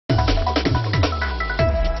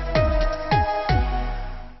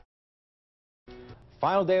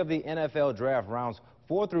Final day of the NFL draft, rounds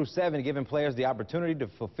 4 through 7, giving players the opportunity to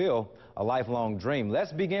fulfill a lifelong dream.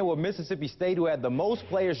 Let's begin with Mississippi State, who had the most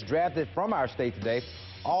players drafted from our state today.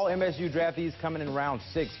 All MSU draftees coming in round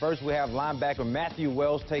 6. First, we have linebacker Matthew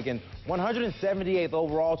Wells taking 178th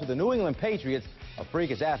overall to the New England Patriots. A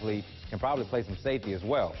freakish athlete, can probably play some safety as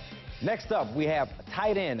well. Next up, we have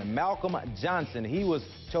tight end Malcolm Johnson. He was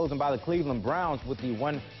chosen by the Cleveland Browns with the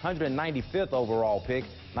 195th overall pick.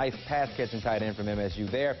 Nice pass-catching tight end from MSU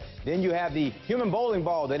there. Then you have the human bowling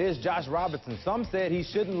ball that is Josh Robinson. Some said he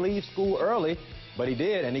shouldn't leave school early, but he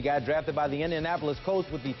did, and he got drafted by the Indianapolis Colts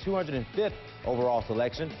with the 205th overall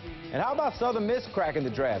selection. And how about Southern Miss cracking the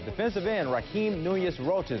draft? Defensive end Raheem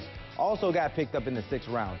Nunez-Roches also got picked up in the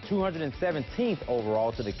 6th round, 217th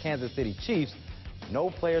overall to the Kansas City Chiefs. No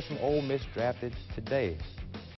players from Ole Miss drafted today.